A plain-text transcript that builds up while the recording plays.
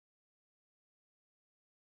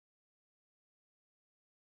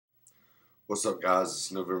What's up, guys?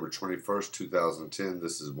 It's November 21st, 2010.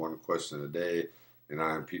 This is One Question a Day, and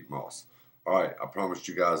I am Pete Moss. Alright, I promised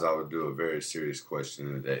you guys I would do a very serious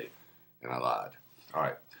question a day, and I lied.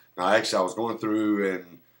 Alright, now actually I was going through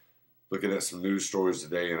and looking at some news stories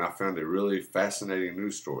today, and I found a really fascinating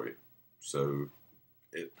news story. So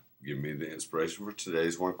it gave me the inspiration for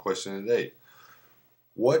today's One Question a Day.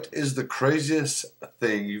 What is the craziest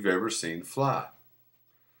thing you've ever seen fly?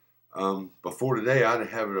 Before today, I'd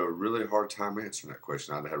have a really hard time answering that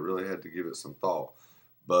question. I'd have really had to give it some thought.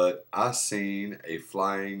 But I seen a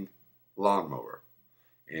flying lawnmower.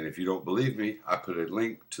 And if you don't believe me, I put a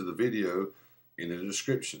link to the video in the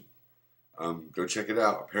description. Go check it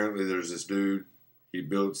out. Apparently there's this dude, he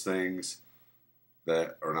builds things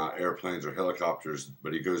that are not airplanes or helicopters,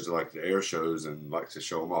 but he goes to like the air shows and likes to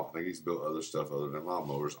show them off. I think he's built other stuff other than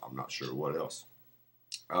lawnmowers. I'm not sure what else.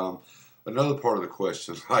 Another part of the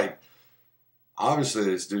question, like, obviously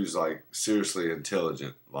this dude's like seriously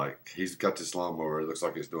intelligent. Like, he's got this lawnmower, it looks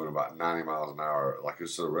like it's doing about 90 miles an hour, like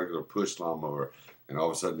it's a regular push lawnmower, and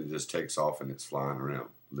all of a sudden it just takes off and it's flying around,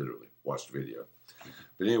 literally. Watch the video.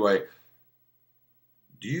 But anyway,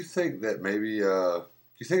 do you think that maybe, do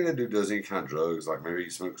you think that dude does any kind of drugs? Like maybe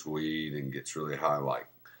he smokes weed and gets really high, like,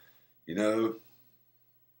 you know,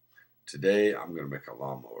 today I'm going to make a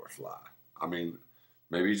lawnmower fly. I mean,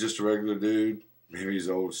 maybe he's just a regular dude. Maybe he's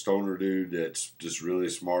an old stoner dude that's just really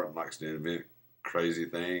smart and likes to invent crazy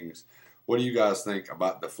things. What do you guys think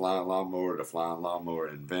about the flying lawnmower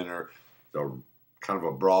inventor, the kind of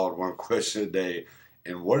a broad one question a day,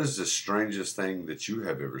 and what is the strangest thing that you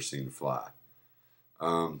have ever seen fly?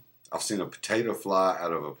 I've seen a potato fly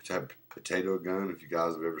out of a potato gun. If you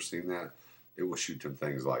guys have ever seen that, it will shoot them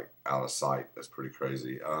things like out of sight. That's pretty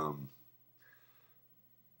crazy.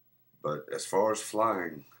 But as far as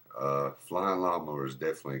flying lawnmowers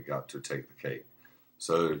definitely got to take the cake.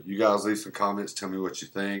 So you guys leave some comments. Tell me what you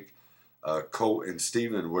think. Colt and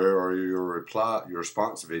Steven, where are your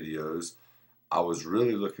response videos? I was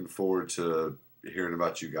really looking forward to hearing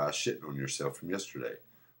about you guys shitting on yourself from yesterday.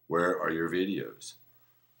 Where are your videos?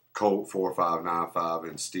 Colt 4595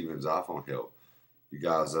 and Steven's iPhone help. You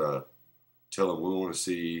guys tell them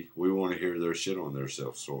we want to hear their shit on their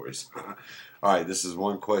self stories. All right, this is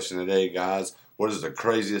One Question a Day, guys. What is the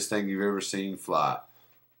craziest thing you've ever seen fly?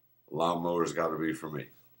 Lawnmower's got to be for me.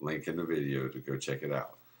 Link in the video to go check it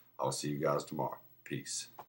out. I'll see you guys tomorrow. Peace.